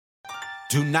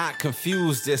Do not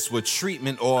confuse this with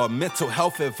treatment or mental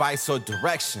health advice or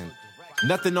direction.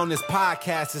 Nothing on this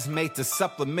podcast is made to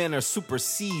supplement or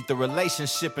supersede the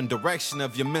relationship and direction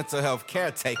of your mental health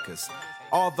caretakers.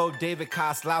 Although David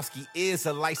Kozlowski is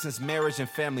a licensed marriage and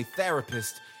family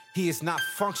therapist, he is not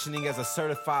functioning as a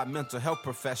certified mental health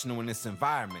professional in this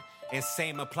environment. And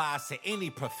same applies to any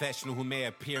professional who may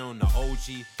appear on the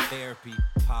OG Therapy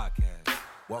podcast.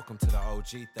 Welcome to the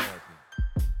OG Therapy.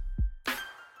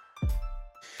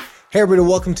 Hey everybody,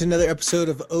 welcome to another episode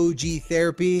of OG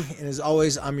Therapy. And as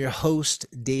always, I'm your host,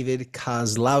 David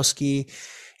Kozlowski.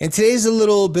 And today's a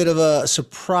little bit of a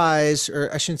surprise, or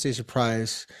I shouldn't say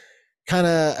surprise.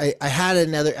 I had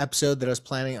another episode that I was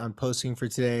planning on posting for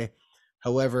today.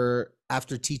 However,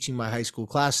 after teaching my high school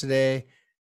class today,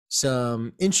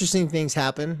 some interesting things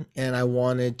happened, and I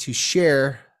wanted to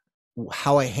share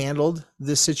how I handled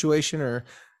this situation, or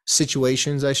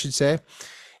situations, I should say.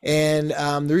 And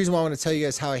the reason why I want to tell you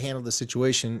guys how I handled the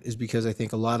situation is because I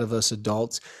think a lot of us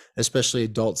adults, especially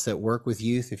adults that work with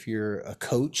youth, if you're a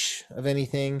coach of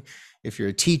anything, if you're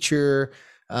a teacher,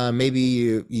 maybe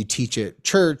you teach at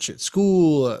church, at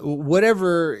school,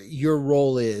 whatever your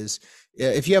role is,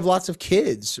 if you have lots of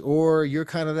kids, or you're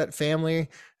kind of that family,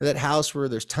 that house where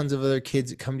there's tons of other kids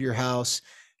that come to your house,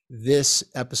 this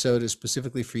episode is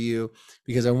specifically for you,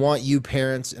 because I want you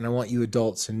parents and I want you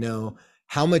adults to know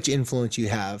how much influence you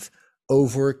have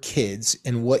over kids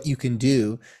and what you can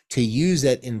do to use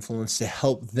that influence to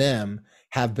help them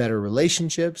have better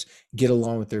relationships, get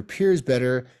along with their peers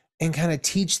better, and kind of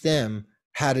teach them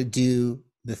how to do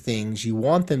the things you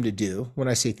want them to do. When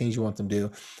I say things you want them to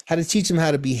do, how to teach them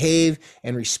how to behave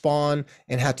and respond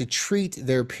and how to treat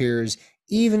their peers,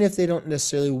 even if they don't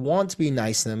necessarily want to be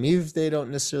nice to them, even if they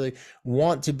don't necessarily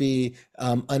want to be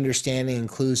understanding,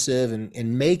 inclusive,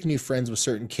 and make new friends with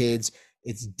certain kids.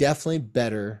 It's definitely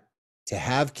better to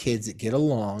have kids that get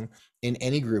along in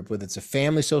any group, whether it's a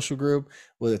family social group,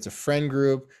 whether it's a friend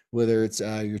group, whether it's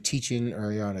you're teaching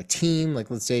or you're on a team. Like,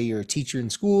 let's say you're a teacher in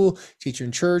school, teacher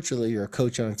in church, or you're a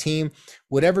coach on a team.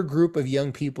 Whatever group of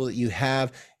young people that you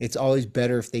have, it's always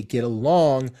better if they get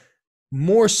along,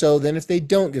 more so than if they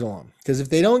don't get along. Because if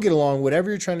they don't get along, whatever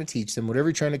you're trying to teach them, whatever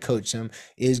you're trying to coach them,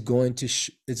 is going to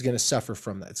suffer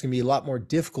from that. It's going to be a lot more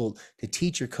difficult to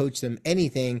teach or coach them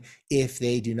anything if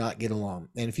they do not get along.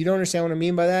 And if you don't understand what I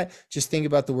mean by that, just think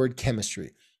about the word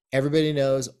chemistry. Everybody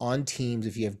knows on teams,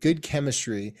 if you have good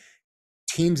chemistry,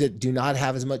 teams that do not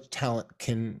have as much talent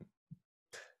can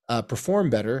perform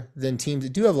better than teams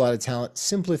that do have a lot of talent,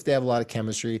 simply if they have a lot of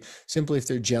chemistry, simply if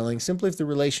they're gelling, simply if the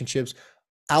relationships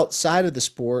outside of the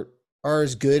sport are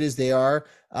as good as they are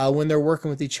when they're working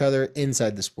with each other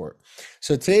inside the sport.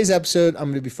 So today's episode, I'm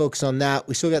going to be focused on that.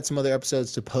 We still got some other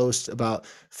episodes to post about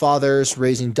fathers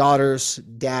raising daughters,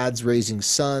 dads raising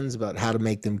sons, about how to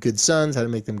make them good sons, how to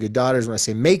make them good daughters. When I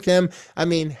say make them, I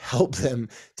mean help them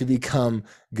to become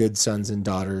good sons and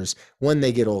daughters when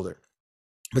they get older.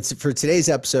 But for today's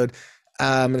episode,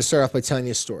 I'm going to start off by telling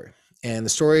you a story. And the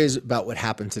story is about what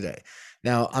happened today.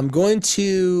 Now, I'm going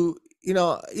to,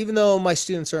 even though my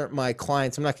students aren't my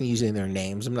clients, I'm not going to use any of their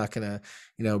names. I'm not going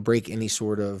to, break any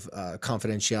sort of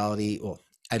confidentiality. Well,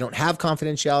 I don't have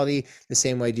confidentiality the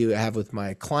same way I have with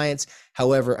my clients.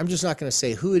 However, I'm just not going to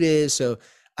say who it is. So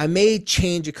I may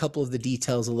change a couple of the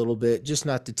details a little bit, just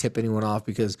not to tip anyone off,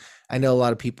 because I know a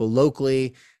lot of people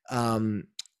locally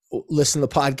listen to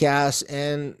the podcast.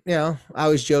 And, I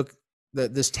always joke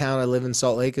that this town I live in,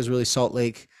 Salt Lake, is really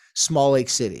Small Lake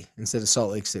City instead of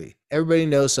Salt Lake City. Everybody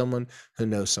knows someone who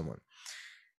knows someone.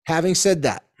 Having said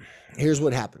that, here's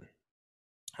what happened.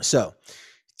 So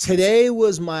today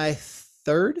was my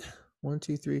third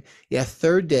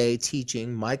day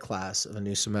teaching my class of a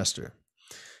new semester.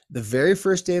 The very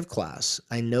first day of class,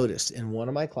 I noticed in one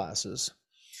of my classes,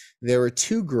 there were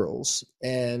two girls,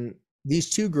 and these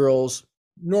two girls,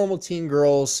 normal teen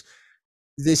girls,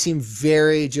 they seem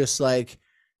very just like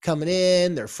coming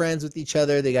in, they're friends with each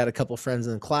other. They got a couple friends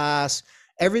in the class.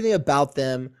 Everything about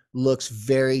them looks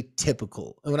very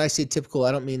typical. And when I say typical,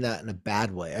 I don't mean that in a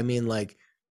bad way. I mean, like,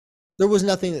 there was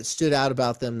nothing that stood out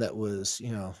about them that was,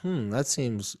 that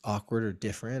seems awkward or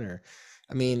different.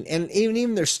 And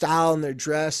even their style and their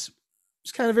dress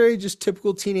was kind of very just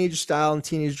typical teenage style and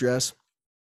teenage dress.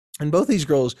 And both these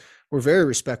girls were very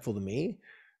respectful to me.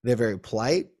 They're very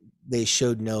polite. They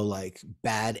showed no like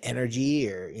bad energy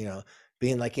or,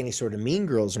 being like any sort of mean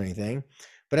girls or anything.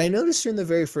 But I noticed in the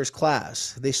very first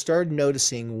class, they started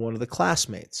noticing one of the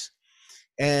classmates.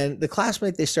 And the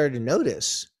classmate they started to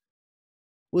notice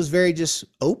was very just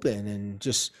open and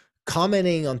just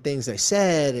commenting on things I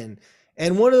said.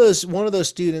 And one of those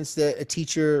students that a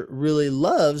teacher really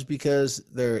loves because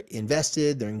they're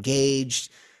invested, they're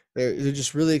engaged, they're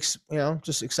just really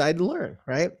just excited to learn,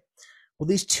 right? Well,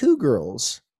 these two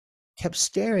girls kept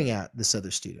staring at this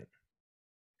other student,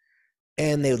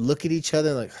 and they would look at each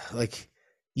other like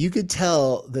you could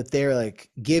tell that they're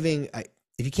like giving.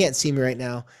 If you can't see me right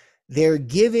now, they're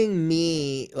giving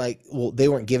me like, well, they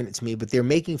weren't giving it to me, but they're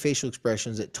making facial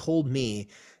expressions that told me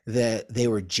that they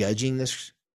were judging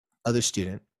this other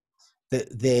student,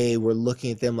 that they were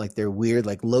looking at them like they're weird,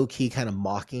 like low key kind of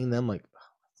mocking them. Like,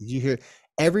 did you hear?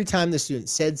 Every time the student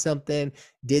said something,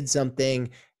 did something,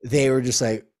 they were just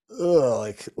like,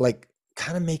 ugh, like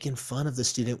kind of making fun of the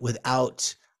student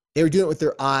without, they were doing it with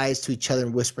their eyes to each other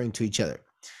and whispering to each other.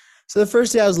 So the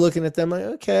first day I was looking at them, like,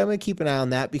 okay, I'm going to keep an eye on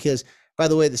that because, by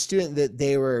the way, the student that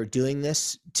they were doing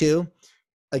this to,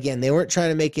 again, they weren't trying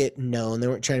to make it known. They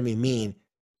weren't trying to be mean.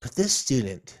 But this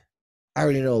student, I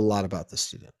already know a lot about this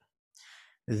student.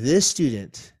 This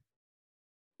student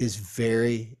is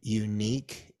very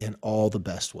unique in all the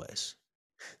best ways.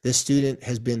 This student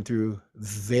has been through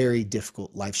very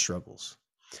difficult life struggles.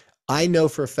 I know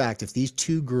for a fact if these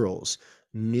two girls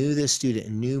knew this student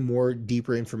and knew more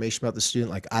deeper information about the student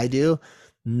like I do,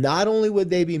 not only would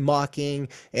they be mocking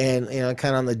and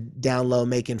kind of on the down low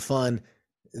making fun,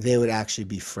 they would actually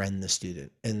befriend the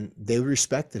student and they would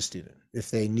respect the student if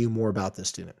they knew more about the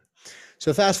student.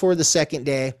 So fast forward the second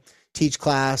day, teach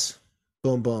class,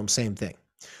 boom, boom, same thing.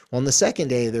 Well, on the second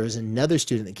day, there was another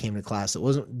student that came to class that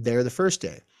wasn't there the first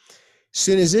day. As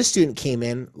soon as this student came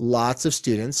in, lots of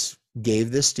students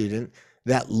gave this student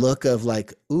that look of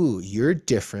like, ooh, you're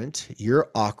different,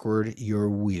 you're awkward, you're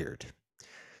weird.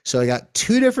 So I got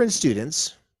two different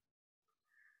students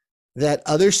that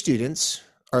other students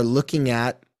are looking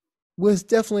at with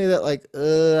definitely that like,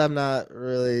 I'm not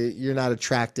really, you're not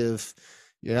attractive.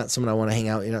 You're not someone I want to hang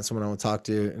out. You're not someone I want to talk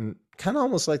to. And kind of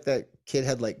almost like that kid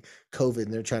had like COVID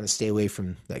and they're trying to stay away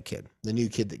from that kid, the new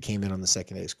kid that came in on the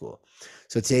second day of school.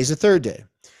 So today's the third day.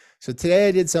 So today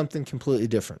I did something completely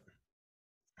different.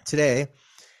 Today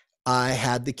I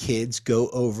had the kids go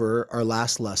over our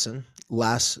last lesson.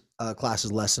 Last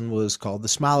class's lesson was called the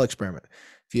Smile Experiment.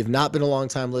 If you have not been a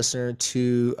long-time listener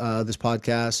to this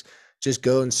podcast, just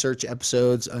go and search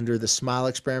episodes under the Smile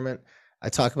Experiment. I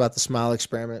talk about the Smile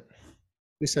Experiment.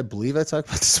 At least I believe I talk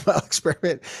about the Smile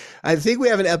Experiment. I think we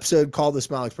have an episode called the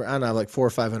Smile Experiment. I don't know, like 400 or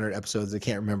 500 episodes. I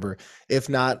can't remember. If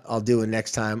not, I'll do it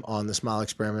next time on the Smile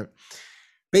Experiment.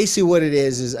 Basically what it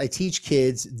is I teach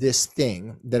kids this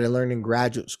thing that I learned in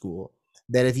graduate school,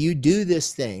 that if you do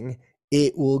this thing,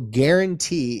 it will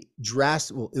drastically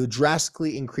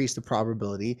increase the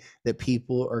probability that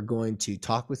people are going to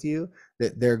talk with you,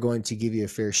 that they're going to give you a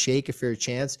fair shake, a fair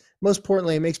chance. Most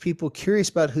importantly, it makes people curious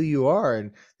about who you are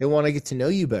and they want to get to know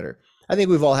you better. I think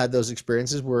we've all had those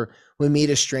experiences where we meet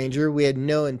a stranger, we had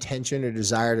no intention or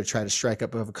desire to try to strike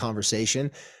up a conversation,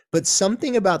 but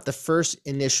something about the first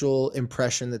initial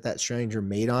impression that stranger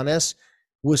made on us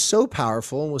was so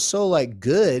powerful and was so like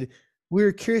good. We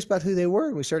were curious about who they were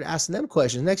and we started asking them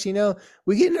questions. Next thing you know,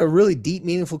 we get in a really deep,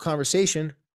 meaningful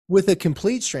conversation with a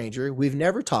complete stranger we've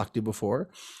never talked to before.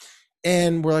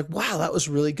 And we're like, wow, that was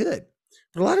really good.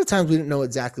 But a lot of times we didn't know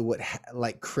exactly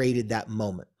what created that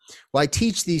moment. Well, I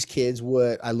teach these kids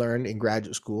what I learned in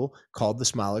graduate school called the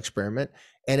Smile Experiment.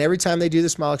 And every time they do the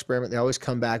Smile Experiment, they always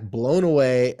come back blown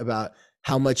away about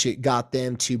how much it got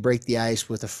them to break the ice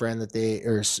with a friend that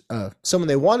or someone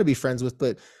they want to be friends with,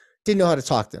 but didn't know how to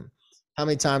talk to them. How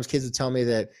many times kids would tell me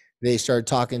that they started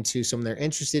talking to someone they're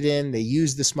interested in, they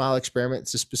use the Smile Experiment.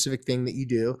 It's a specific thing that you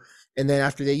do. And then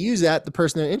after they use that, the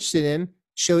person they're interested in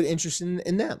showed interest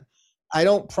in them. I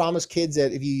don't promise kids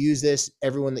that if you use this,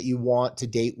 everyone that you want to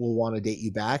date will want to date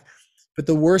you back. But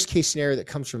the worst case scenario that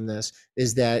comes from this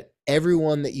is that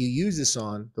everyone that you use this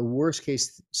on, the worst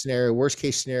case scenario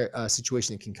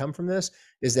situation that can come from this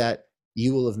is that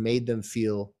you will have made them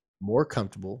feel more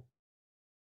comfortable,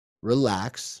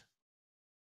 relaxed,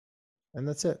 and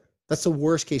that's it. That's the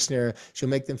worst case scenario. She'll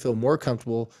make them feel more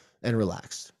comfortable and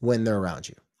relaxed when they're around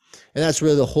you. And that's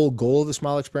really the whole goal of the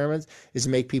Smile Experiment, is to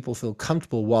make people feel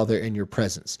comfortable while they're in your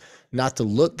presence. Not to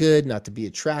look good, not to be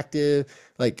attractive.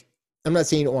 Like, I'm not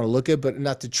saying you don't want to look good, but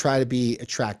not to try to be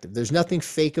attractive. There's nothing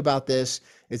fake about this.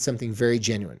 It's something very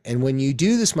genuine. And when you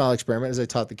do the Smile Experiment, as I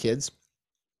taught the kids,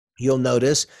 you'll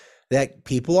notice that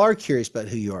people are curious about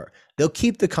who you are. They'll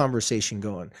keep the conversation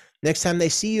going. Next time they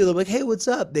see you, they'll be like, hey, what's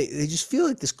up? They just feel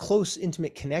like this close,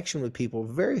 intimate connection with people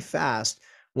very fast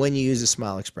when you use the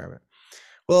Smile Experiment.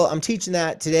 Well, I'm teaching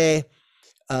that today.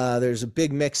 There's a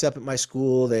big mix up at my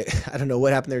school. I don't know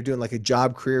what happened. They were doing like a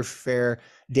job career fair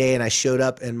day, and I showed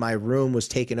up and my room was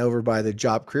taken over by the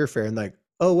job career fair. And like,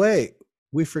 oh wait,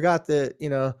 we forgot that,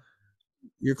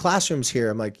 your classroom's here.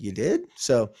 I'm like, you did?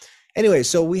 So anyway,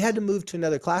 so we had to move to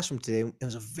another classroom today. It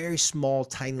was a very small,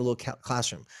 tiny little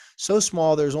classroom. So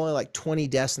small, there's only like 20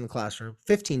 desks in the classroom,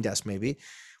 15 desks maybe.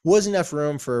 Wasn't enough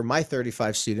room for my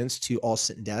 35 students to all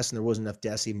sit in desks, and there wasn't enough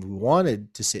desks even if we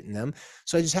wanted to sit in them.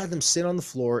 So I just had them sit on the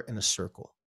floor in a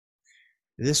circle.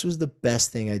 This was the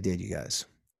best thing I did, you guys.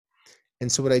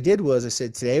 And so what I did was I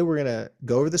said, today we're going to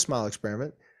go over the smile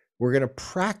experiment. We're going to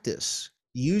practice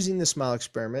using the smile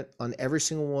experiment on every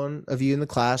single one of you in the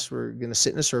class. We're going to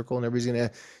sit in a circle and everybody's going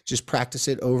to just practice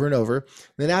it over and over. And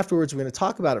then afterwards, we're going to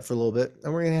talk about it for a little bit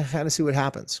and we're going to kind of see what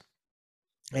happens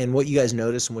and what you guys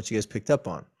noticed and what you guys picked up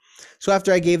on. So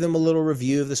after I gave them a little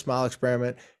review of the smile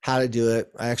experiment, how to do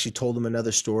it, I actually told them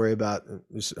another story about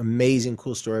this amazing,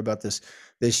 cool story about this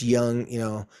young,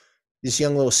 this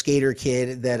young little skater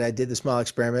kid that I did the smile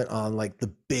experiment on, like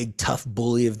the big tough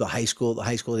bully of the high school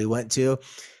that he went to.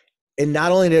 And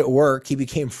not only did it work, he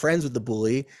became friends with the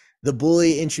bully. The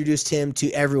bully introduced him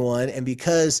to everyone. And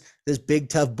because this big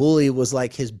tough bully was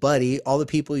like his buddy, all the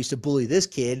people who used to bully this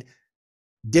kid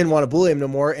didn't want to bully him no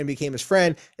more and became his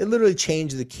friend. It literally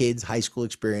changed the kid's high school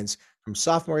experience. From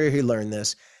sophomore year, he learned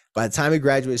this. By the time he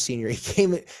graduated senior, he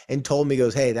came and told me, he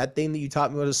goes, hey, that thing that you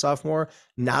taught me when I was a sophomore,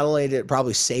 not only did it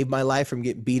probably save my life from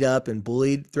getting beat up and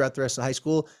bullied throughout the rest of high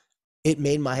school, it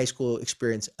made my high school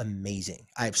experience amazing.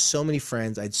 I have so many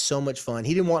friends. I had so much fun.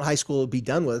 He didn't want high school to be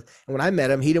done with. And when I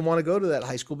met him, he didn't want to go to that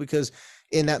high school because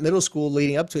in that middle school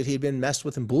leading up to it, he had been messed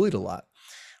with and bullied a lot.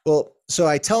 Well, so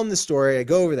I tell him the story. I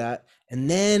go over that. And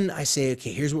then I say,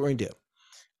 okay, here's what we're going to do.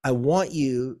 I want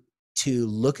you to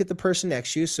look at the person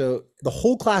next to you. So the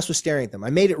whole class was staring at them. I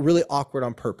made it really awkward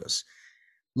on purpose.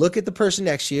 Look at the person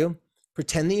next to you.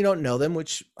 Pretend that you don't know them,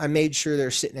 which I made sure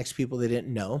they're sitting next to people they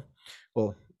didn't know.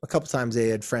 Well, a couple of times they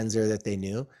had friends there that they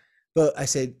knew. But I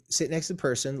said, sit next to the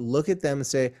person, look at them and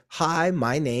say, hi,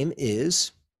 my name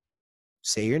is,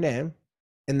 say your name.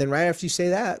 And then right after you say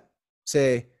that,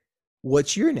 say,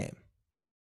 what's your name?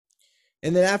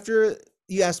 And then after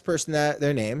you ask the person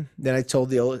their name, then I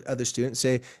told the other student,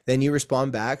 say, then you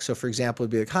respond back. So for example, it'd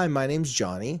be like, hi, my name's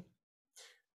Johnny.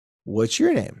 What's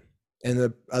your name? And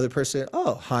the other person,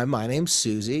 oh, hi, my name's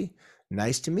Susie.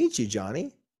 Nice to meet you,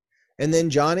 Johnny. And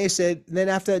then Johnny said, then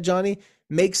after that, Johnny,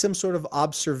 make some sort of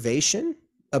observation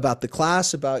about the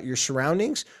class, about your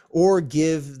surroundings, or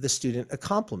give the student a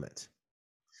compliment.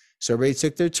 So everybody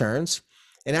took their turns.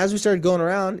 And as we started going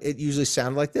around, it usually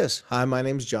sounded like this. Hi, my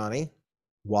name's Johnny.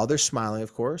 While they're smiling,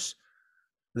 of course.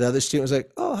 The other student was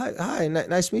like, oh, hi,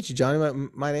 nice to meet you, Johnny.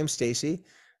 My name's Stacy.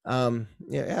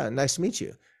 Yeah, nice to meet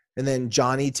you. And then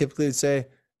Johnny typically would say,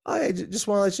 I just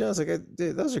want to let you know, it's like,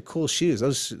 dude, those are cool shoes.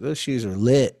 Those shoes are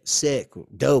lit, sick,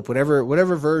 dope,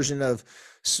 whatever version of,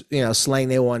 slang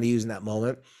they wanted to use in that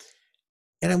moment.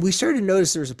 And then we started to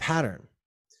notice there was a pattern.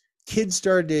 Kids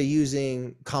started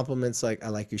using compliments like, I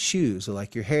like your shoes, I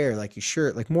like your hair, I like your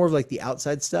shirt, like more of like the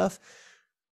outside stuff.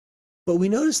 But we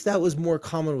noticed that was more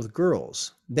common with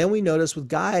girls. Then we noticed with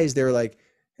guys, they were like,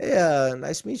 hey,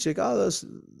 nice to meet you. Like, oh,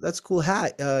 that's a cool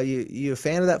hat. You a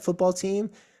fan of that football team?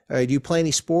 Do you play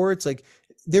any sports? Like,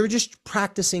 they were just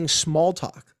practicing small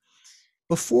talk.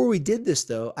 Before we did this,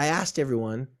 though, I asked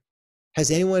everyone, has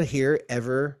anyone here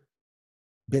ever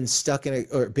been stuck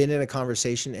or been in a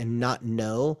conversation and not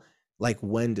know like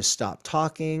when to stop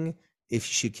talking, if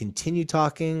you should continue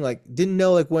talking, like didn't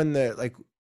know like when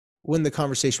the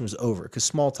conversation was over? Because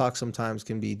small talk sometimes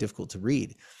can be difficult to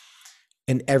read.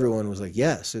 And everyone was like,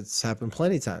 yes, it's happened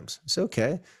plenty of times. It's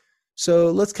okay.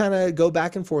 So let's kind of go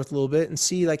back and forth a little bit and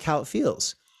see like how it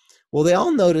feels. Well, they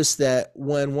all noticed that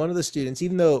when one of the students,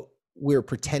 even though we were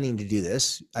pretending to do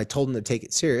this, I told them to take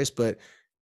it serious, but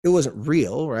it wasn't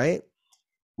real, right? It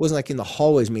wasn't like in the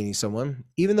hallways meeting someone.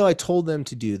 Even though I told them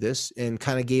to do this and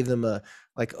kind of gave them a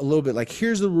little bit like,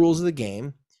 here's the rules of the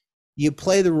game. You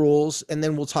play the rules and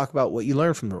then we'll talk about what you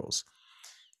learned from the rules.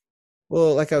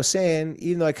 Well, like I was saying,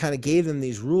 even though I kind of gave them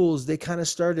these rules, they kind of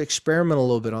started to experiment a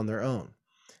little bit on their own.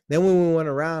 Then when we went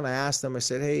around, I asked them, I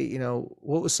said, hey,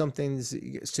 what was something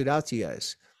that stood out to you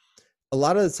guys? A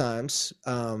lot of the times,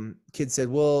 kids said,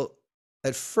 well,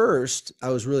 at first I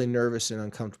was really nervous and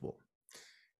uncomfortable.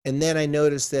 And then I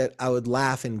noticed that I would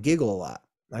laugh and giggle a lot.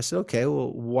 I said, okay,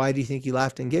 well, why do you think you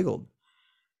laughed and giggled?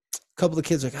 A couple of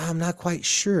kids were like, I'm not quite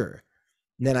sure.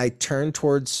 And then I turned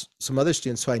towards some other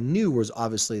students who I knew was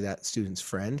obviously that student's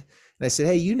friend. And I said,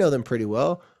 hey, you know them pretty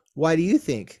well. Why do you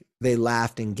think they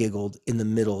laughed and giggled in the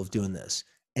middle of doing this?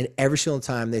 And every single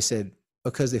time they said,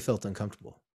 because they felt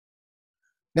uncomfortable.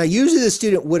 Now, usually the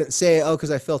student wouldn't say, oh,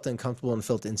 because I felt uncomfortable and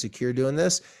felt insecure doing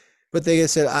this. But they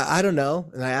said, I don't know.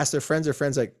 And I asked their friends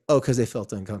like, oh, because they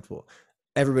felt uncomfortable.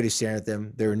 Everybody's staring at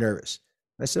them. They were nervous.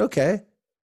 I said, okay.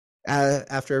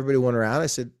 After everybody went around, I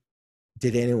said,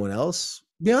 did anyone else,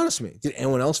 be honest with me, did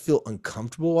anyone else feel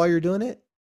uncomfortable while you're doing it?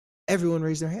 Everyone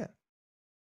raised their hand.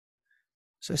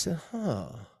 So I said,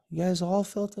 you guys all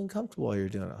felt uncomfortable while you're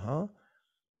doing it, huh?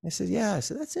 I said, yeah. I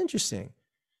said, that's interesting.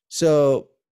 So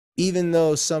even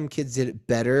though some kids did it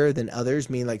better than others,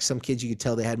 meaning like some kids you could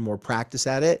tell they had more practice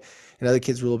at it and other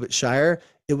kids were a little bit shyer,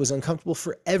 it was uncomfortable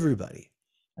for everybody.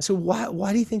 I said,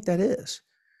 why do you think that is?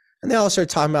 And they all started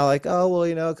talking about like, oh,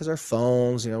 well, because our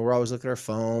phones, we're always looking at our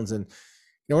phones and,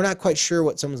 we're not quite sure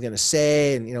what someone's going to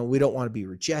say. And, we don't want to be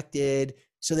rejected.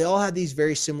 So they all had these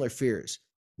very similar fears.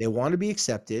 They want to be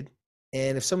accepted.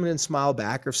 And if someone didn't smile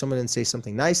back or if someone didn't say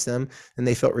something nice to them, then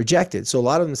they felt rejected. So a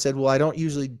lot of them said, well, I don't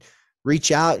usually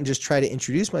reach out and just try to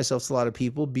introduce myself to a lot of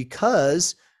people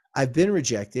because I've been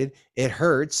rejected. It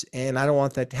hurts. And I don't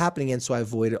want that to happen again. So I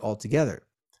avoid it altogether.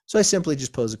 So I simply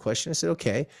just posed a question. I said,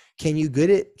 okay, can you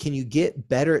get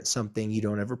better at something you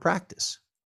don't ever practice?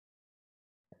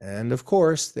 And of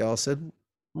course, they all said,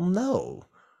 well, no.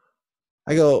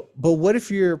 I go, but what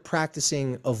if you're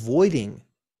practicing avoiding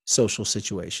social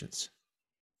situations?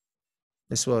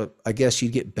 I said, well, I guess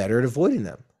you'd get better at avoiding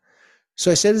them.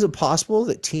 So I said, is it possible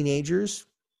that teenagers,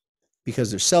 because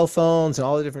their cell phones and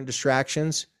all the different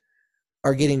distractions,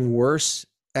 are getting worse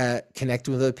at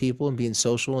connecting with other people and being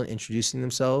social and introducing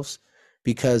themselves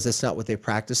because that's not what they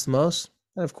practice the most?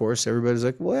 And of course, everybody's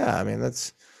like, well, yeah, I mean,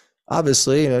 that's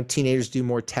obviously, teenagers do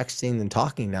more texting than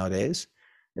talking nowadays.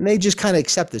 And they just kind of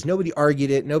accept this. Nobody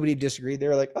argued it. Nobody disagreed. They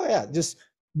were like, oh yeah, just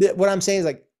what I'm saying is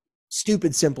like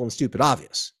stupid, simple, and stupid,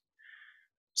 obvious.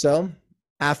 So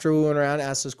after we went around and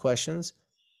asked those questions,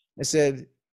 I said,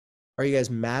 are you guys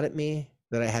mad at me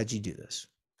that I had you do this?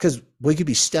 Because we could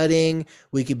be studying,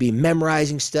 we could be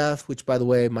memorizing stuff, which by the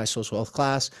way, my social health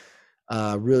class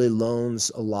really loans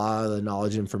a lot of the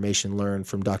knowledge and information learned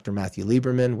from Dr. Matthew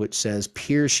Lieberman, which says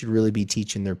peers should really be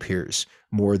teaching their peers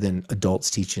more than adults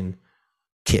teaching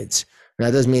kids. Now,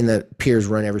 that doesn't mean that peers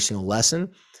run every single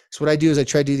lesson. So what I do is I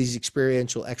try to do these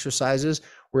experiential exercises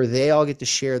where they all get to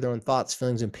share their own thoughts,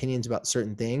 feelings, and opinions about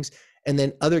certain things. And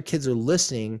then other kids are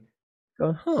listening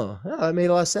going, yeah, that made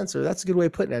a lot of sense. Or that's a good way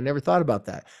of putting it. I never thought about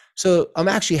that. So I'm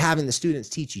actually having the students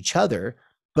teach each other,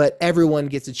 but everyone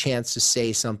gets a chance to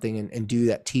say something and do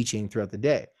that teaching throughout the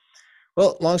day.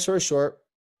 Well, long story short,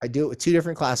 I do it with 2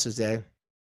 different classes a day.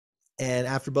 And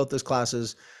after both the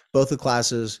classes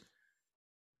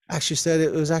actually said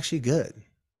it was actually good.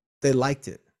 They liked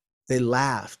it. They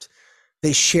laughed.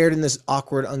 They shared in this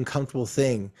awkward, uncomfortable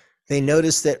thing. They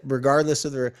noticed that regardless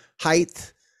of their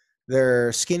height,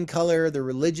 their skin color, their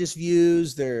religious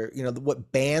views, their,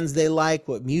 what bands they like,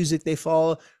 what music they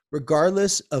follow,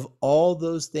 regardless of all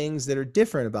those things that are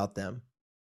different about them,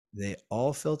 they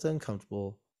all felt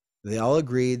uncomfortable. They all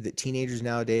agreed that teenagers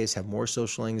nowadays have more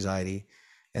social anxiety,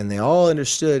 and they all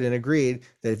understood and agreed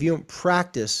that if you don't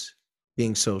practice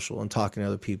being social and talking to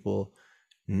other people,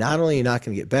 not only are you not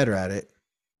going to get better at it,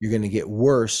 you're going to get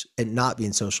worse at not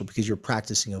being social because you're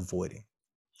practicing avoiding.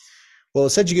 Well,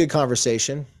 it's such a good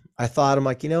conversation. I'm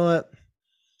like, you know what?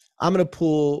 I'm going to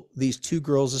pull these 2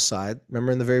 girls aside.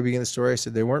 Remember in the very beginning of the story, I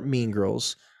said they weren't mean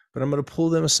girls, but I'm going to pull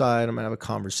them aside. I'm going to have a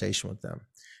conversation with them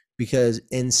because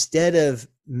instead of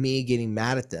me getting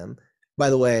mad at them, by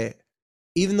the way,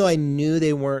 even though I knew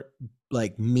they weren't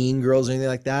like mean girls or anything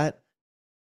like that,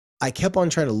 I kept on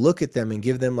trying to look at them and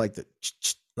give them like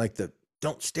the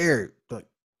don't stare, like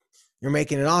you're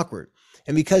making it awkward.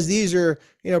 And because these are,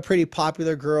 pretty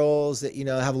popular girls that,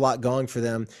 have a lot going for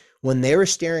them, when they were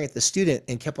staring at the student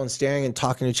and kept on staring and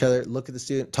talking to each other, look at the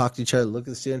student, talk to each other, look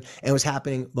at the student, and it was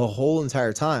happening the whole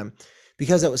entire time.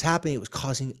 Because that was happening, it was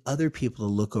causing other people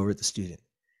to look over at the student.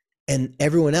 And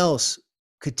everyone else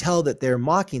could tell that they're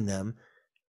mocking them.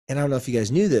 And I don't know if you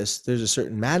guys knew this, there's a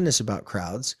certain madness about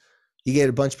crowds. You get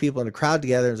a bunch of people in a crowd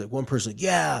together, and it's like one person like,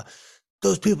 yeah,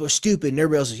 those people are stupid. And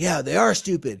everybody else says, yeah, they are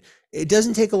stupid. It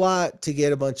doesn't take a lot to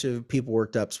get a bunch of people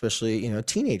worked up, especially,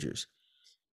 teenagers.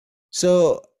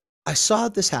 So I saw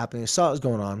this happening. I saw what was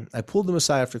going on. I pulled them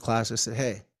aside after class. I said,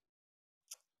 hey,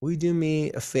 will you do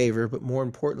me a favor? But more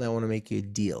importantly, I want to make you a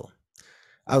deal.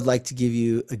 I would like to give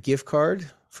you a gift card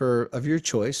of your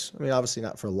choice. I mean, obviously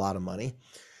not for a lot of money.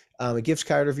 A gift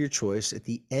card of your choice at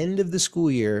the end of the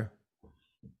school year.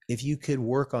 If you could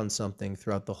work on something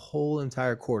throughout the whole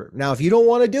entire quarter. Now, if you don't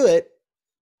want to do it,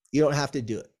 you don't have to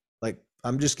do it. Like,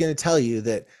 I'm just going to tell you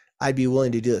that I'd be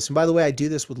willing to do this. And by the way, I do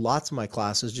this with lots of my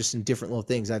classes, just in different little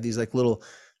things. I have these like little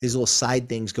these little side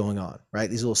things going on, right?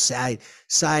 These little side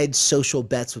social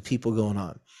bets with people going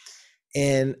on.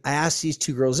 And I asked these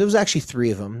two girls, it was actually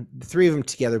three of them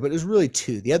together, but it was really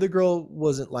two. The other girl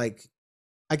wasn't like,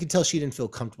 I could tell she didn't feel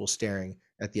comfortable staring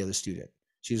at the other student.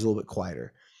 She was a little bit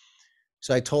quieter.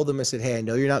 So I told them, I said, hey, I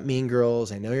know you're not mean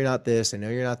girls. I know you're not this. I know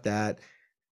you're not that.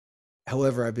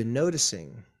 However, I've been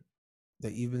noticing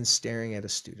that you've been staring at a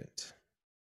student.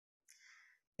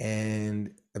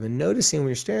 And I've been noticing when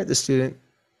you're staring at the student,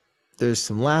 there's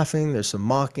some laughing, there's some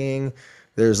mocking,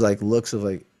 there's like looks of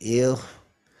like, ew.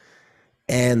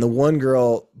 And the one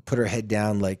girl put her head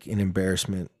down like in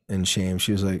embarrassment and shame.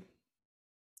 She was like,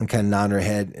 and kind of nodding her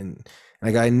head. And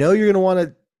I go, I know you're going to want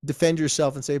to defend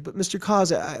yourself and say, but Mr.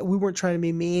 Cause, we weren't trying to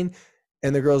be mean.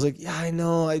 And the girl's like, yeah, I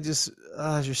know. I just,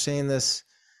 as you're saying this,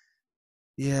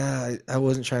 yeah, I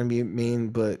wasn't trying to be mean,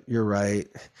 but you're right.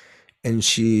 And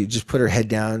she just put her head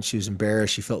down. She was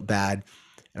embarrassed. She felt bad.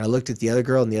 And I looked at the other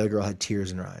girl, and the other girl had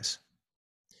tears in her eyes.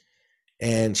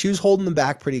 And she was holding them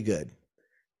back pretty good.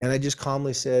 And I just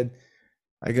calmly said,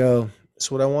 I go,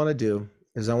 so what I want to do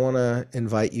is I want to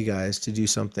invite you guys to do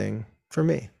something for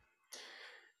me.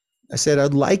 I said,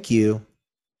 I'd like you,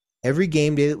 every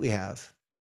game day that we have,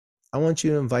 I want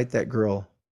you to invite that girl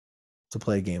to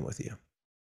play a game with you.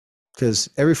 Because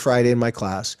every Friday in my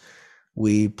class,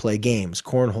 we play games,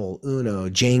 cornhole, Uno,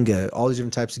 Jenga, all these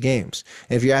different types of games.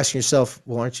 And if you're asking yourself,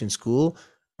 well, aren't you in school?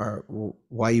 Or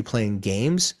why are you playing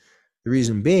games? The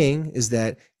reason being is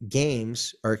that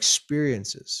games are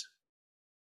experiences.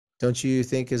 Don't you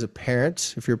think as a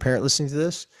parent, if you're a parent listening to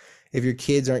this, if your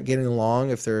kids aren't getting along,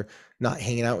 if they're not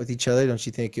hanging out with each other, don't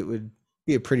you think it would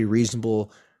be a pretty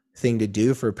reasonable thing to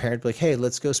do for a parent to be like, hey,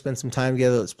 let's go spend some time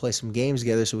together. Let's play some games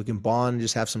together so we can bond and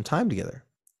just have some time together.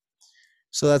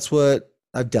 So that's what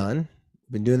I've done.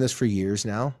 I've been doing this for years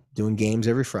now, doing games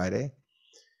every Friday.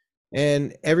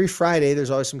 And every Friday,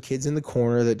 there's always some kids in the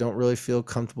corner that don't really feel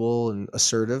comfortable and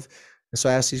assertive. And so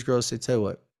I asked these girls, I tell you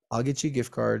what, I'll get you a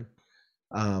gift card.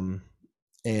 And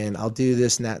I'll do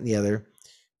this and that and the other.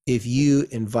 If you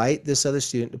invite this other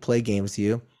student to play a game with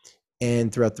you,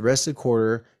 and throughout the rest of the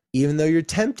quarter, even though you're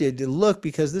tempted to look,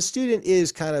 because the student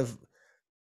is kind of,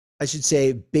 I should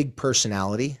say, big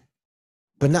personality,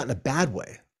 but not in a bad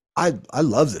way. I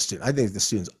love this student. I think the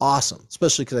student's awesome,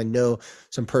 especially because I know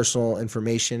some personal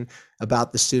information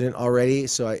about the student already.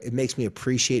 So it makes me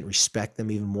appreciate and respect them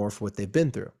even more for what they've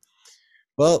been through.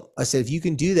 Well, I said, if you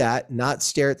can do that, not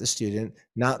stare at the student,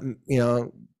 not,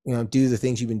 do the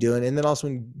things you've been doing. And then also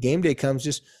when game day comes,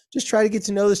 just try to get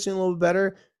to know the student a little bit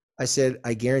better. I said,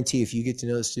 I guarantee if you get to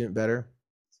know the student better,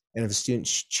 and if a student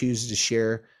chooses to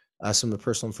share some of the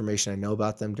personal information I know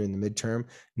about them during the midterm,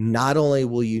 not only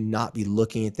will you not be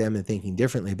looking at them and thinking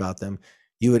differently about them,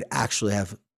 you would actually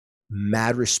have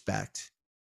mad respect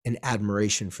and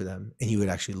admiration for them, and you would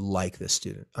actually like this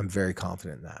student. I'm very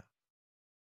confident in that.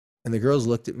 And the girls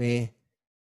looked at me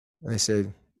and they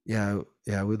said, yeah,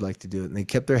 we'd like to do it. And they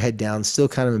kept their head down, still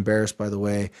kind of embarrassed by the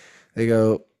way. They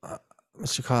go,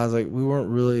 Mr. Cause, like, we weren't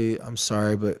really, I'm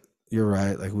sorry, but you're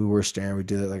right. Like, we were staring, we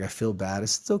did it. Like, I feel bad.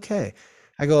 It's okay.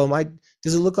 I go,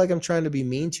 does it look like I'm trying to be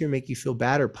mean to you, make you feel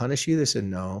bad or punish you? They said,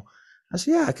 no. I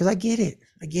said, yeah, because I get it.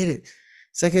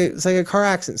 It's like a car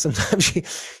accident. Sometimes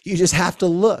you just have to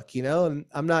look, and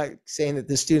I'm not saying that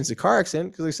this student's a car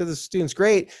accident, because I said this student's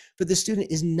great, but the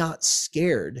student is not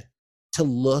scared to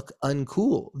look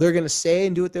uncool. They're going to say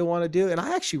and do what they want to do. And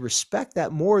I actually respect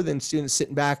that more than students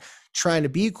sitting back trying to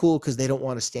be cool because they don't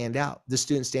want to stand out. This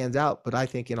student stands out, but I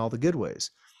think in all the good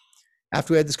ways.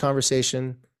 After we had this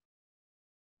conversation,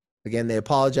 again, they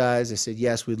apologized. They said,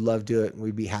 yes, we'd love to do it and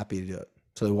we'd be happy to do it.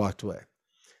 So they walked away.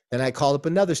 Then I called up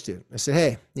another student. I said,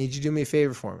 hey, need you to do me a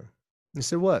favor for me. He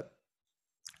said, what?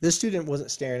 This student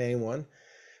wasn't staring at anyone,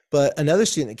 but another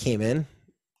student that came in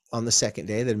on the second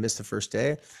day that had missed the first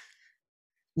day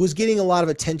was getting a lot of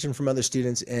attention from other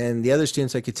students. And the other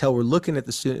students, I could tell, were looking at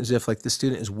the student as if like the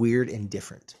student is weird and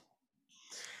different.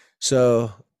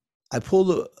 So I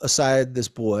pulled aside this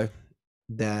boy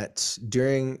that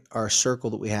during our circle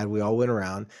that we had, we all went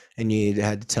around and you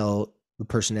had to tell the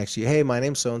person next to you, hey, my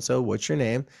name's so-and-so, what's your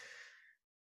name?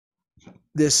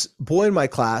 This boy in my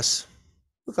class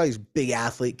looked like he's a big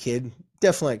athlete kid,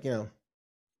 definitely like,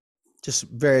 just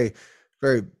very,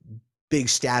 very big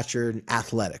stature and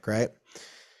athletic, right?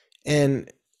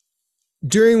 And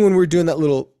when we're doing that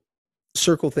little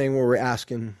circle thing where we're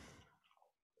asking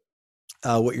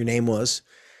what your name was,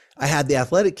 I had the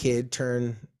athletic kid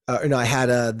I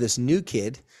had this new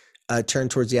kid turn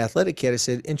towards the athletic kid. I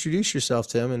said, introduce yourself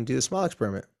to him and do the smile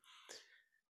experiment.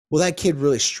 Well, that kid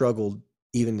really struggled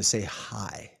even to say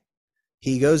hi.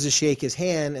 He goes to shake his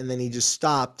hand and then he just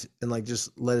stopped and like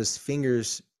just let his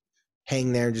fingers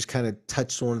hang there and just kind of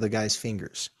touched one of the guy's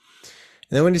fingers.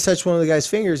 And then when he touched one of the guy's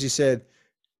fingers, he said,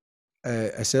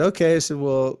 I said, okay. I said,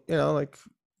 well, like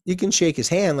you can shake his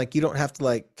hand. Like you don't have to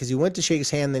because he went to shake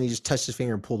his hand. Then he just touched his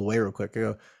finger and pulled away real quick. I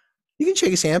go, you can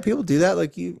shake his hand. People do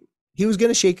that. He was going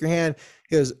to shake your hand.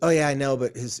 He goes, oh yeah, I know.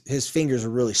 But his fingers are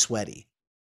really sweaty.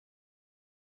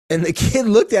 And the kid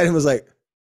looked at him and was like,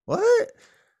 what?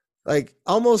 Like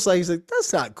almost like he's like,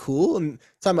 that's not cool. And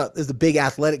talking about this, the big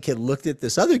athletic kid looked at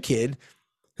this other kid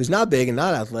who's not big and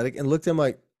not athletic and looked at him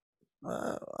like,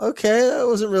 okay, that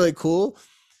wasn't really cool.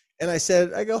 And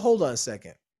I go, hold on a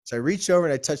second. So I reached over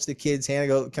and I touched the kid's hand. I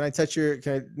go, can I touch your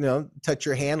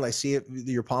hand? I see it,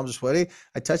 your palms are sweaty.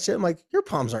 I touched it. I'm like, your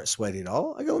palms aren't sweaty at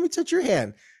all. I go, let me touch your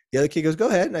hand. The other kid goes, go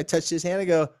ahead. And I touched his hand. I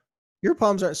go, your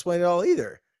palms aren't sweaty at all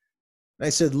either. And I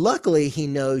said, luckily he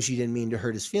knows you didn't mean to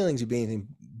hurt his feelings or be anything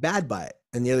bad by it.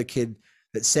 And the other kid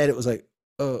that said it was like,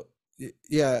 oh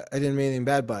yeah, I didn't mean anything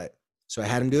bad by it. So I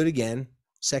had him do it again.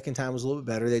 Second time was a little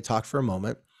bit better. They talked for a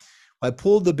moment. I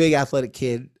pulled the big athletic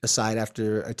kid aside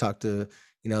after I talked to,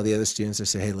 the other students. I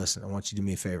said, hey, listen, I want you to do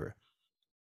me a favor.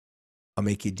 I'll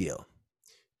make you a deal.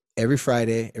 Every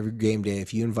Friday, every game day,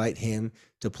 if you invite him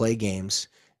to play games,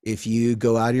 if you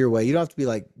go out of your way, you don't have to be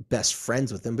like best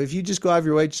friends with him, but if you just go out of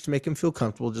your way just to make him feel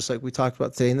comfortable, just like we talked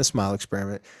about today in the smile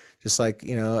experiment, just like,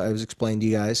 I was explaining to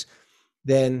you guys,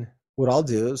 then what I'll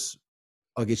do is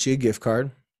I'll get you a gift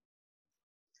card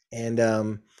and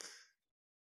I'll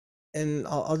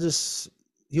just,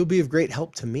 you'll be of great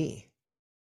help to me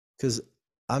because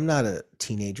I'm not a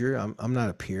teenager. I'm not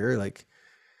a peer. Like,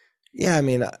 yeah, I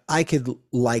mean, I could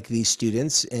like these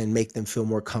students and make them feel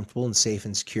more comfortable and safe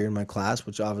and secure in my class,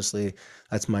 which obviously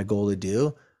that's my goal to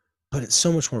do. But it's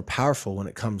so much more powerful when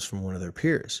it comes from one of their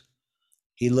peers.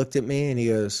 He looked at me and he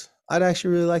goes, I'd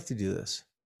actually really like to do this.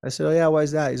 I said, oh yeah, why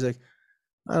is that? He's like,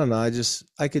 I don't know.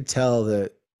 I could tell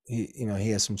that he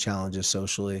has some challenges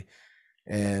socially.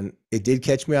 And it did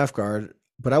catch me off guard,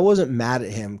 but I wasn't mad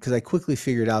at him because I quickly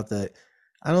figured out that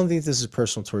I don't think this is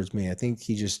personal towards me. I think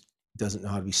he just doesn't know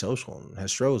how to be social and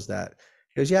has struggles that.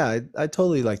 He goes, yeah, I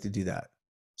totally like to do that.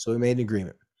 So we made an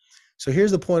agreement. So here's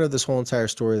the point of this whole entire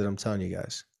story that I'm telling you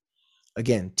guys.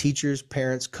 Again, teachers,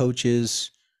 parents,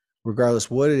 coaches, regardless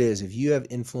what it is, if you have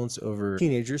influence over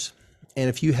teenagers and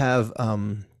if you have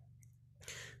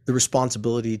the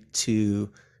responsibility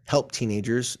to help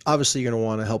teenagers, obviously you're going to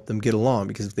want to help them get along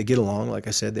because if they get along, like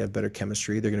I said, they have better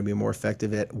chemistry. They're going to be more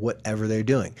effective at whatever they're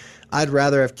doing. I'd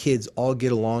rather have kids all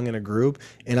get along in a group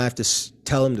and I have to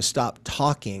tell them to stop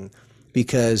talking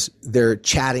because they're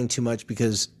chatting too much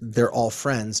because they're all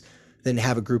friends than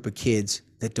have a group of kids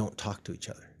that don't talk to each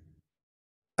other.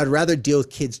 I'd rather deal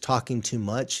with kids talking too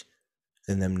much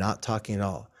than them not talking at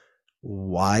all.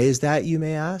 Why is that, you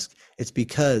may ask? It's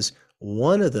because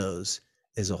one of those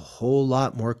is a whole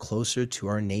lot more closer to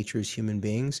our nature as human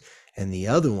beings, and the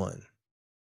other one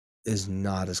is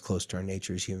not as close to our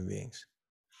nature as human beings.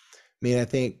 I mean, I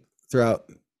think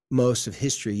throughout most of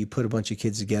history, you put a bunch of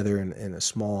kids together in a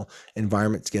small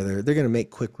environment together, they're going to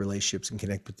make quick relationships and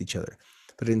connect with each other.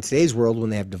 But in today's world, when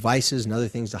they have devices and other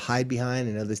things to hide behind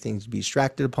and other things to be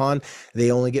distracted upon,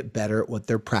 they only get better at what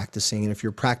they're practicing. And if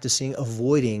you're practicing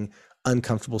avoiding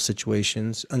uncomfortable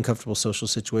situations, uncomfortable social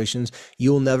situations,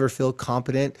 you'll never feel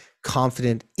confident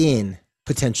in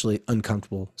potentially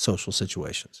uncomfortable social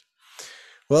situations.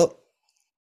 Well,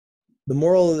 the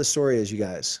moral of the story is, you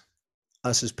guys,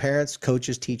 us as parents,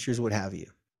 coaches, teachers, what have you,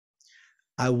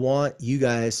 I want you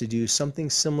guys to do something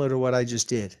similar to what I just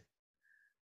did.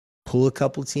 Pull a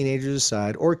couple of teenagers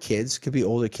aside, or kids, could be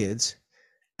older kids,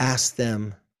 ask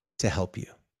them to help you.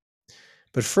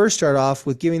 But first start off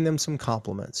with giving them some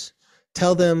compliments.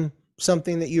 Tell them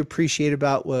something that you appreciate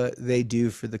about what they do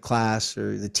for the class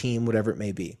or the team, whatever it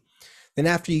may be. Then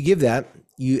after you give that,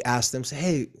 you ask them, say,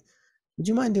 hey, would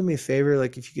you mind doing me a favor?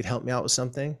 Like if you could help me out with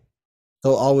something?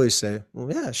 They'll always say,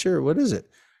 well, yeah, sure. What is it?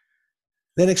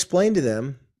 Then explain to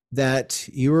them that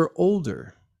you are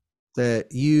older,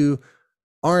 that you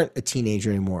aren't a teenager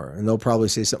anymore. And they'll probably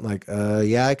say something like,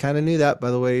 yeah, I kind of knew that.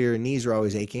 By the way, your knees are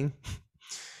always aching.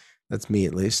 That's me,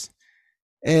 at least.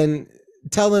 And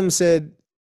tell them, said,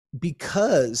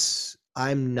 because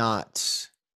I'm not,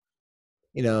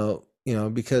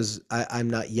 because I'm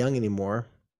not young anymore,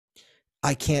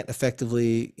 I can't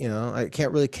effectively, I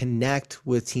can't really connect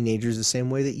with teenagers the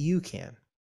same way that you can.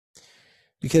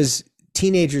 Because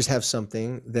teenagers have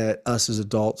something that us as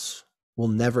adults will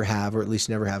never have, or at least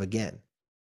never have again.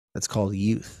 That's called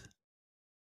youth,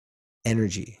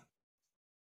 energy,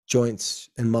 joints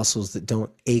and muscles that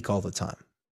don't ache all the time.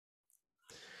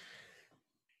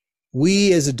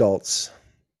 We as adults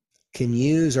can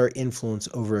use our influence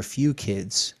over a few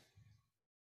kids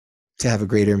to have a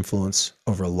greater influence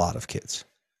over a lot of kids.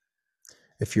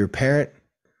 If you're a parent,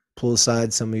 pull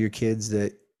aside some of your kids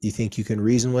that you think you can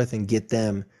reason with and get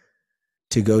them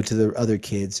to go to the other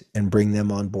kids and bring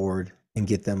them on board and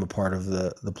get them a part of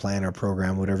the plan or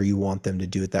program, whatever you want them to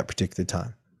do at that particular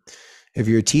time. If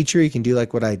you're a teacher, you can do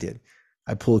like what I did.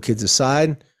 I pull kids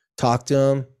aside, talk to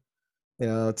them,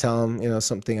 tell them,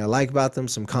 something I like about them,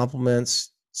 some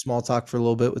compliments, small talk for a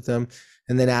little bit with them,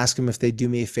 and then ask them if they'd do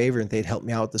me a favor and they'd help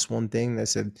me out with this one thing. They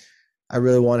said, I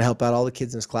really want to help out all the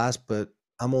kids in this class, but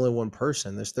I'm only one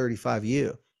person. There's 35 of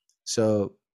you.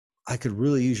 So I could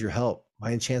really use your help. By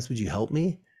any chance, would you help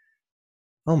me?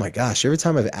 Oh my gosh. Every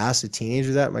time I've asked a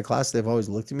teenager that in my class, they've always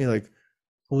looked at me like,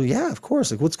 well, yeah, of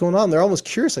course. Like, what's going on? They're almost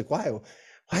curious. Like, why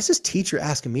is this teacher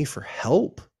asking me for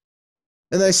help?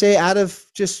 And I say, out of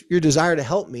just your desire to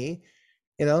help me,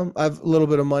 I have a little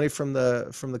bit of money from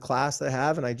the class that I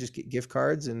have, and I just get gift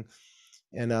cards, and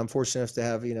I'm fortunate enough to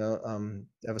have,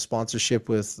 have a sponsorship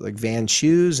with like Van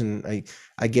Shoes, and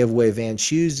I give away Van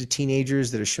Shoes to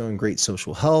teenagers that are showing great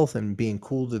social health and being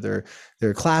cool to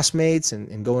their classmates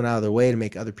and going out of their way to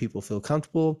make other people feel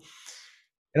comfortable.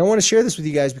 And I want to share this with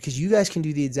you guys because you guys can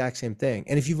do the exact same thing.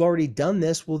 And if you've already done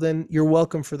this, well, then you're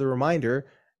welcome for the reminder,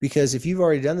 because if you've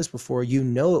already done this before,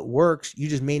 it works. You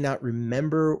just may not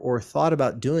remember or thought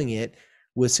about doing it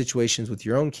with situations with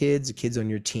your own kids, the kids on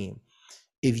your team.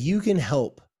 If you can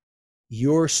help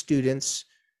your students,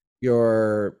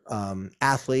 your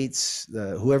athletes,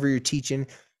 whoever you're teaching,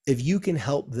 if you can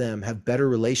help them have better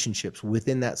relationships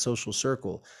within that social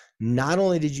circle, not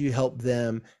only did you help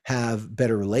them have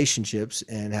better relationships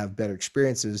and have better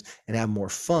experiences and have more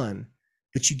fun,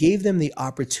 but you gave them the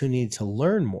opportunity to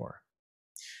learn more.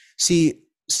 See,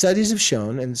 studies have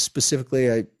shown, and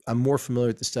specifically I'm more familiar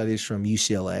with the studies from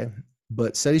UCLA,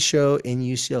 but studies show in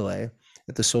UCLA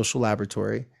at the social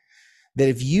laboratory that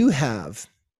if you have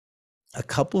a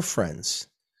couple of friends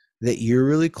that you're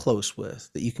really close with,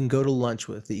 that you can go to lunch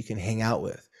with, that you can hang out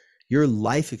with, your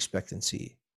life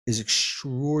expectancy is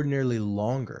extraordinarily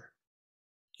longer.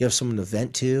 You have someone to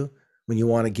vent to when you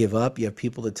want to give up. You have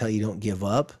people that tell you don't give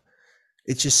up.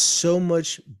 It's just so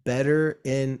much better,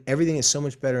 and everything is so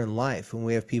much better in life when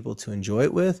we have people to enjoy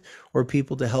it with, or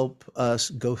people to help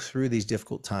us go through these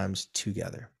difficult times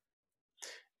together.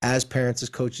 As parents, as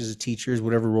coaches, as teachers,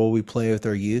 whatever role we play with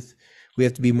our youth, we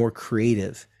have to be more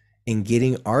creative in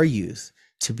getting our youth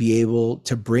to be able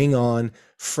to bring on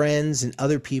friends and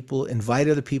other people, invite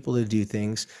other people to do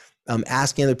things,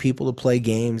 asking other people to play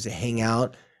games, to hang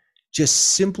out.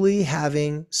 Just simply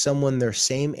having someone their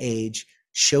same age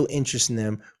show interest in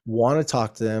them, want to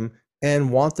talk to them,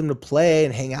 and want them to play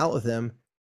and hang out with them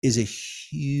is a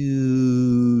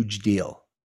huge deal.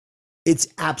 It's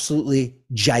absolutely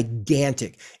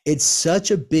gigantic. It's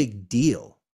such a big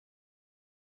deal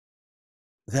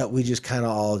that we just kind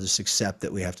of all just accept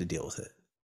that we have to deal with it.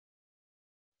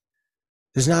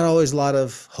 There's not always a lot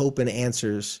of hope and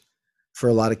answers for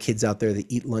a lot of kids out there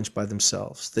that eat lunch by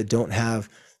themselves, that don't have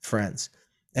friends.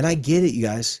 And I get it, you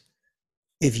guys.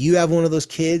 If you have one of those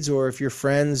kids, or if your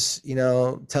friends,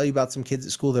 tell you about some kids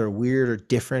at school that are weird or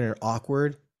different or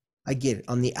awkward, I get it.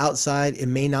 On the outside, it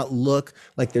may not look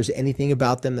like there's anything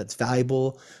about them that's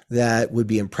valuable, that would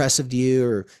be impressive to you,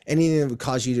 or anything that would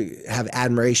cause you to have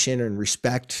admiration and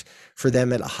respect for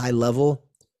them at a high level.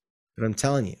 But I'm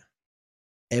telling you,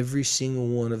 every single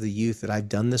one of the youth that I've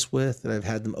done this with, that I've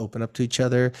had them open up to each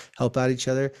other, help out each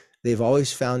other, they've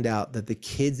always found out that the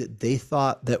kids that they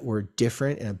thought that were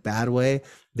different in a bad way,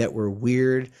 that were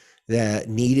weird, that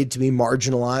needed to be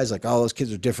marginalized, like, oh, those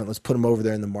kids are different, let's put them over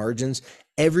there in the margins.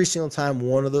 Every single time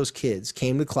one of those kids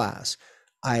came to class,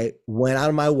 I went out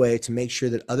of my way to make sure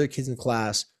that other kids in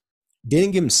class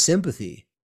didn't give them sympathy,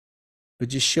 but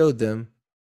just showed them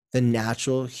the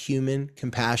natural human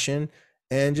compassion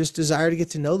and just desire to get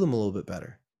to know them a little bit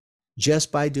better.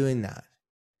 Just by doing that,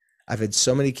 I've had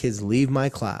so many kids leave my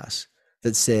class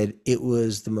that said it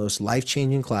was the most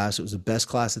life-changing class. It was the best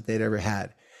class that they'd ever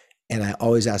had. And I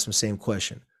always ask them the same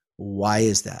question: why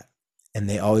is that? And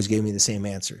they always gave me the same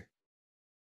answer: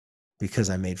 because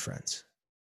I made friends.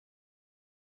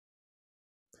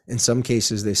 In some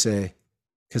cases, they say,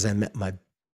 because I met my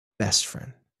best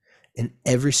friend. In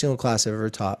every single class I've ever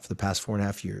taught for the past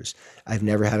 4.5 years, I've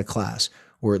never had a class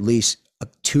where at least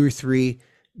 2 or 3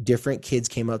 different kids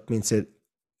came up to me and said,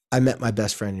 I met my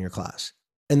best friend in your class.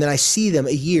 And then I see them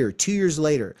a year, 2 years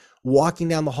later, walking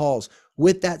down the halls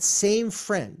with that same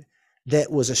friend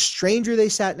that was a stranger they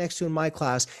sat next to in my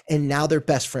class, and now they're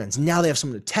best friends. Now they have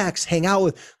someone to text, hang out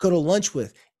with, go to lunch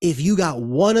with. If you got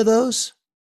one of those,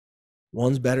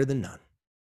 one's better than none.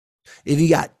 If you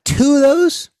got 2 of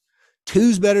those,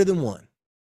 2's better than 1.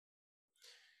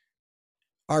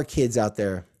 our kids out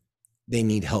there, they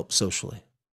need help socially.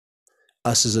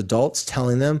 Us as adults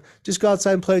telling them, just go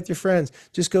outside and play with your friends.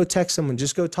 Just go text someone.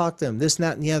 Just go talk to them. This, and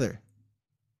that, and the other.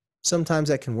 Sometimes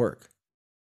that can work.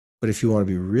 But if you want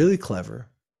to be really clever,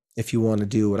 if you want to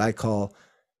do what I call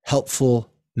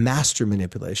helpful master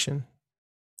manipulation,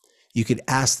 you could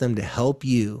ask them to help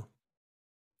you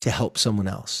to help someone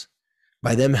else.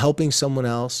 By them helping someone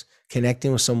else,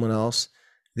 connecting with someone else,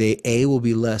 they will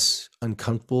be less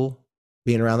uncomfortable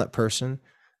being around that person.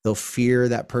 They'll fear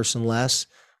that person less.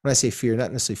 When I say fear,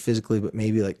 not necessarily physically, but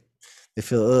maybe like they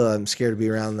feel, oh, I'm scared to be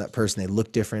around that person. They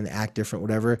look different, they act different,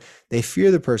 whatever. They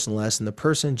fear the person less, and the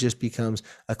person just becomes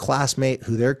a classmate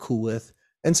who they're cool with.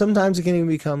 And sometimes it can even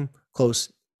become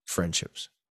close friendships.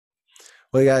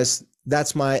 Well, guys,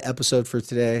 that's my episode for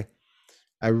today.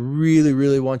 I really,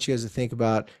 really want you guys to think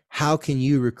about how can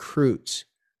you recruit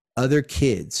other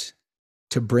kids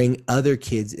to bring other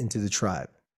kids into the tribe?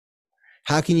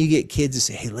 How can you get kids to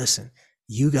say, hey, listen,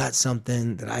 you got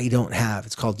something that I don't have.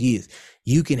 It's called youth.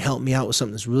 You can help me out with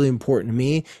something that's really important to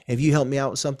me. If you help me out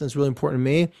with something that's really important to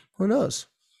me, who knows?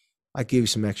 I could give you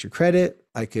some extra credit.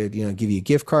 I could, give you a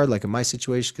gift card, like in my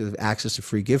situation, because of access to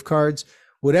free gift cards,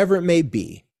 whatever it may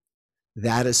be.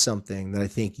 That is something that I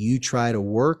think you try to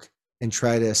work and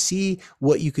try to see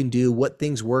what you can do, what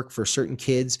things work for certain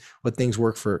kids, what things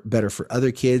work for better for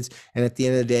other kids. And at the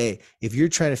end of the day, if you're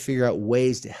trying to figure out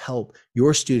ways to help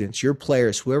your students, your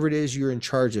players, whoever it is you're in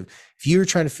charge of, if you're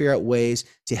trying to figure out ways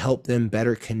to help them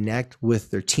better connect with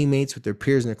their teammates, with their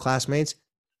peers and their classmates,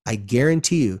 I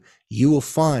guarantee you will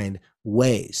find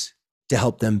ways to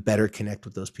help them better connect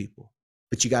with those people.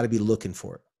 But you got to be looking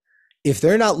for it. If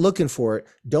they're not looking for it,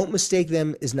 don't mistake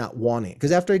them as not wanting it.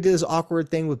 Because after I did this awkward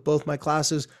thing with both my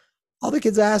classes, all the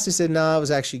kids I asked, they said, no, it was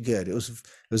actually good. It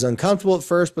was uncomfortable at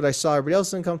first, but I saw everybody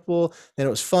else uncomfortable. Then it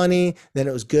was funny. Then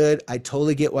it was good. I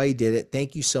totally get why you did it.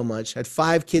 Thank you so much. I had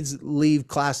 5 kids leave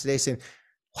class today saying,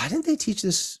 why didn't they teach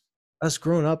this us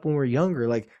growing up when we were younger?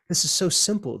 Like, this is so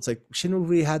simple. It's like, shouldn't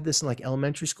we had this in like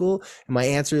elementary school? And my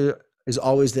answer is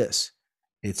always this: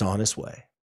 it's on its way.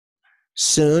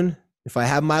 Soon, if I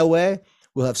have my way,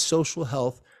 we'll have social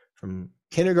health from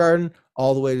kindergarten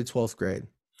all the way to 12th grade.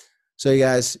 So you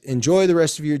guys, enjoy the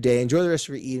rest of your day. Enjoy the rest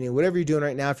of your evening, whatever you're doing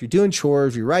right now. If you're doing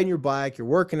chores, you're riding your bike, you're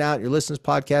working out, you're listening to this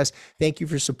podcast, thank you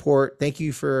for support. Thank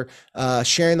you for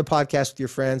sharing the podcast with your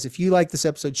friends. If you like this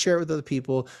episode, share it with other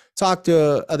people. Talk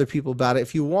to other people about it.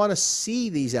 If you want to see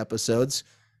these episodes,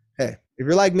 hey, if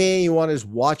you're like me and you want to just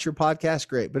watch your podcast,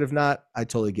 great. But if not, I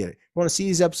totally get it. If you want to see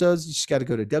these episodes, you just got to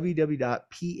go to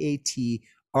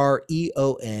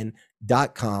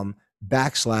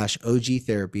www.patreon.com/OG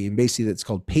Therapy. And basically that's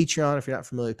called Patreon. If you're not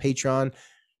familiar with Patreon, it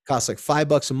costs like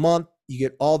 $5 a month. You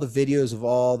get all the videos of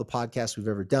all the podcasts we've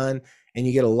ever done. And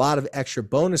you get a lot of extra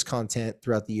bonus content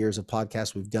throughout the years of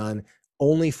podcasts we've done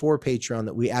only for Patreon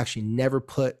that we actually never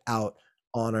put out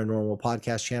on our normal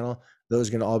podcast channel. Those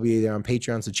are going to all be there on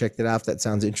Patreon. So check that out if that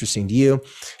sounds interesting to you.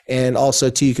 And also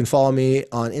too, you can follow me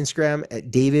on Instagram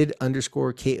at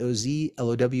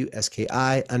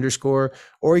David_KOZLOWSKI_,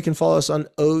 or you can follow us on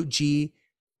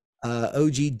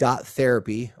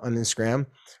OG.therapy on Instagram,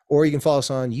 or you can follow us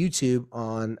on YouTube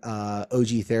on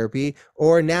OG Therapy,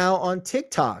 or now on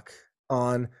TikTok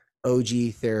on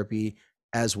OG Therapy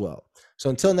as well. So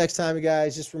until next time, you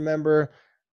guys, just remember,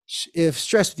 if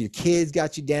stress with your kids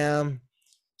got you down,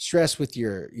 stress with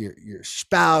your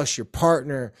spouse, your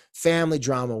partner, family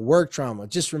drama, work drama,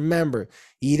 just remember,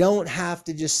 you don't have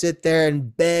to just sit there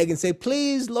and beg and say,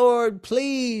 please, Lord,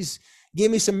 please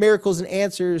give me some miracles and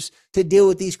answers to deal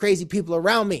with these crazy people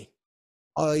around me.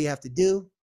 All you have to do,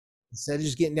 instead of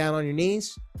just getting down on your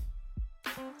knees,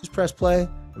 just press play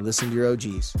and listen to your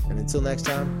OGs. And until next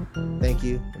time, thank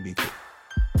you and be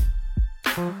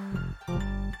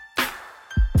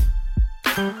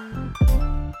cool.